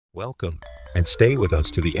Welcome, and stay with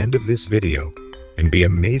us to the end of this video and be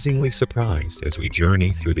amazingly surprised as we journey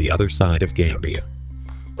through the other side of Gambia.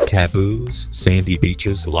 Taboos, sandy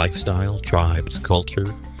beaches, lifestyle, tribes,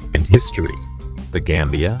 culture, and history. The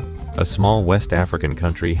Gambia, a small West African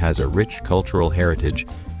country, has a rich cultural heritage,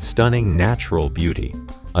 stunning natural beauty,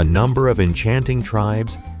 a number of enchanting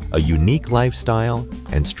tribes, a unique lifestyle,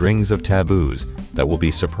 and strings of taboos that will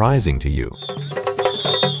be surprising to you.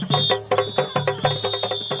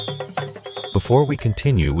 Before we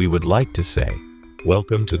continue, we would like to say,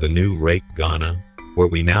 welcome to the new Rake Ghana, where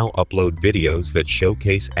we now upload videos that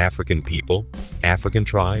showcase African people, African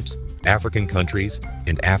tribes, African countries,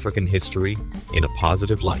 and African history in a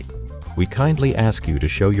positive light. We kindly ask you to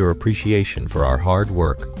show your appreciation for our hard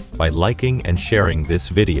work by liking and sharing this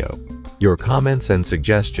video. Your comments and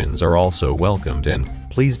suggestions are also welcomed, and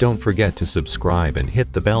please don't forget to subscribe and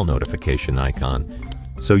hit the bell notification icon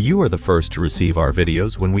so you are the first to receive our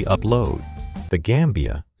videos when we upload. The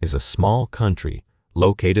Gambia is a small country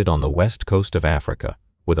located on the west coast of Africa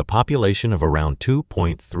with a population of around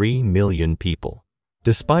 2.3 million people.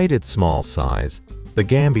 Despite its small size, the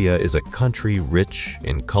Gambia is a country rich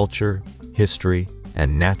in culture, history,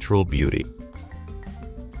 and natural beauty.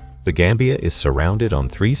 The Gambia is surrounded on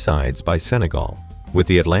three sides by Senegal, with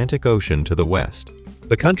the Atlantic Ocean to the west.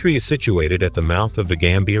 The country is situated at the mouth of the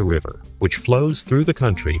Gambia River, which flows through the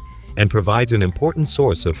country and provides an important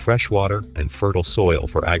source of fresh water and fertile soil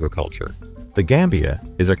for agriculture. The Gambia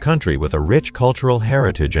is a country with a rich cultural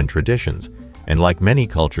heritage and traditions, and like many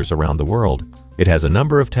cultures around the world, it has a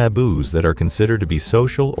number of taboos that are considered to be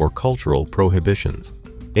social or cultural prohibitions.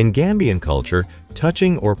 In Gambian culture,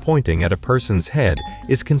 touching or pointing at a person's head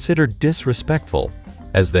is considered disrespectful,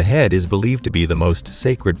 as the head is believed to be the most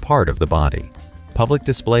sacred part of the body. Public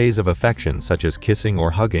displays of affection such as kissing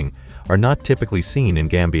or hugging are not typically seen in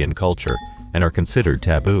Gambian culture and are considered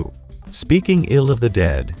taboo. Speaking ill of the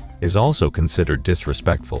dead is also considered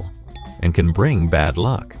disrespectful and can bring bad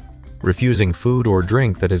luck. Refusing food or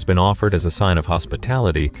drink that has been offered as a sign of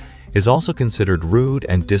hospitality is also considered rude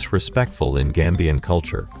and disrespectful in Gambian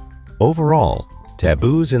culture. Overall,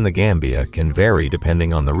 taboos in the Gambia can vary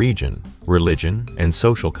depending on the region, religion, and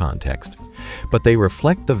social context, but they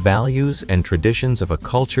reflect the values and traditions of a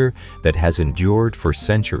culture that has endured for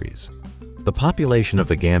centuries. The population of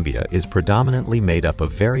the Gambia is predominantly made up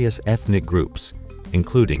of various ethnic groups,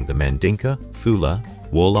 including the Mandinka, Fula,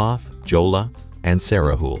 Wolof, Jola, and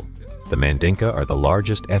Sarahul. The Mandinka are the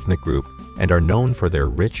largest ethnic group and are known for their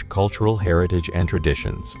rich cultural heritage and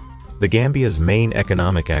traditions. The Gambia's main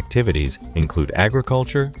economic activities include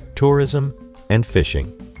agriculture, tourism, and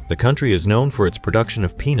fishing. The country is known for its production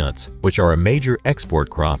of peanuts, which are a major export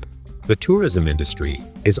crop. The tourism industry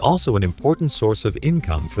is also an important source of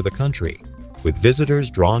income for the country, with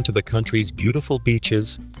visitors drawn to the country's beautiful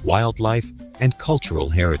beaches, wildlife, and cultural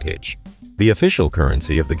heritage. The official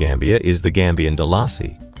currency of the Gambia is the Gambian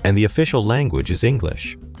dalasi, and the official language is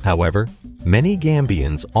English. However, many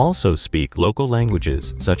Gambians also speak local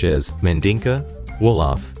languages such as Mandinka,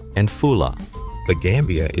 Wolof, and Fula. The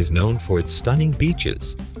Gambia is known for its stunning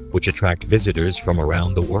beaches, which attract visitors from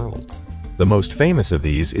around the world. The most famous of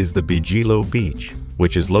these is the Banjul Beach,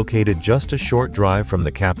 which is located just a short drive from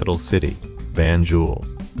the capital city, Banjul.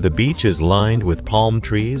 The beach is lined with palm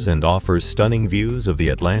trees and offers stunning views of the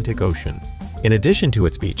Atlantic Ocean. In addition to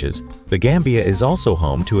its beaches, the Gambia is also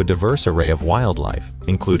home to a diverse array of wildlife,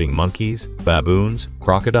 including monkeys, baboons,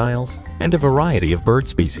 crocodiles, and a variety of bird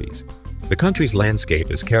species. The country's landscape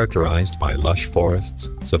is characterized by lush forests,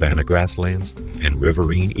 savanna grasslands, and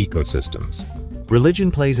riverine ecosystems.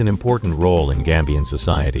 Religion plays an important role in Gambian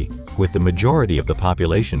society, with the majority of the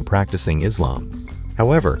population practicing Islam.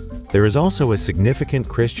 However, there is also a significant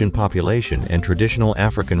Christian population, and traditional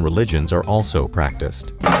African religions are also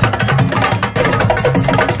practiced.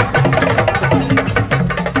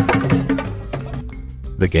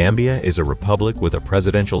 The Gambia is a republic with a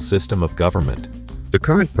presidential system of government. The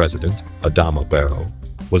current president, Adama Barrow,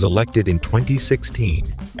 was elected in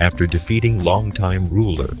 2016 after defeating longtime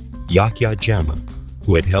ruler Yahya Jammeh,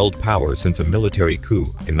 who had held power since a military coup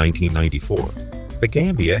in 1994. The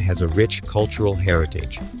Gambia has a rich cultural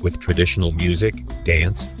heritage with traditional music,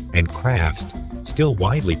 dance, and crafts still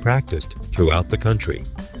widely practiced throughout the country.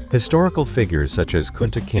 Historical figures such as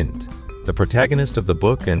Kunta Kinte, the protagonist of the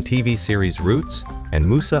book and TV series Roots, and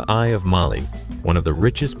Musa I of Mali, one of the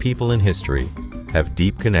richest people in history, have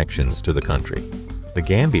deep connections to the country. The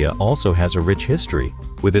Gambia also has a rich history,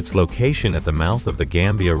 with its location at the mouth of the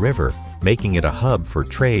Gambia River, making it a hub for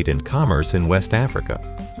trade and commerce in West Africa.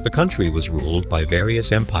 The country was ruled by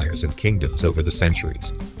various empires and kingdoms over the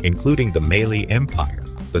centuries, including the Mali Empire,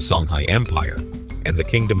 the Songhai Empire, and the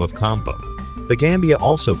Kingdom of Combo. The Gambia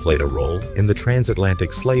also played a role in the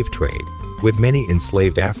transatlantic slave trade, with many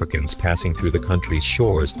enslaved Africans passing through the country's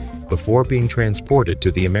shores before being transported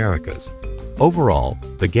to the Americas. Overall,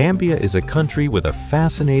 the Gambia is a country with a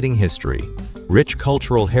fascinating history, rich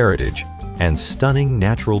cultural heritage, and stunning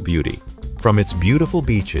natural beauty. From its beautiful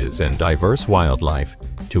beaches and diverse wildlife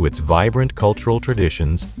to its vibrant cultural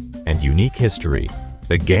traditions and unique history,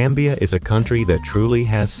 the Gambia is a country that truly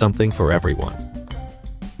has something for everyone.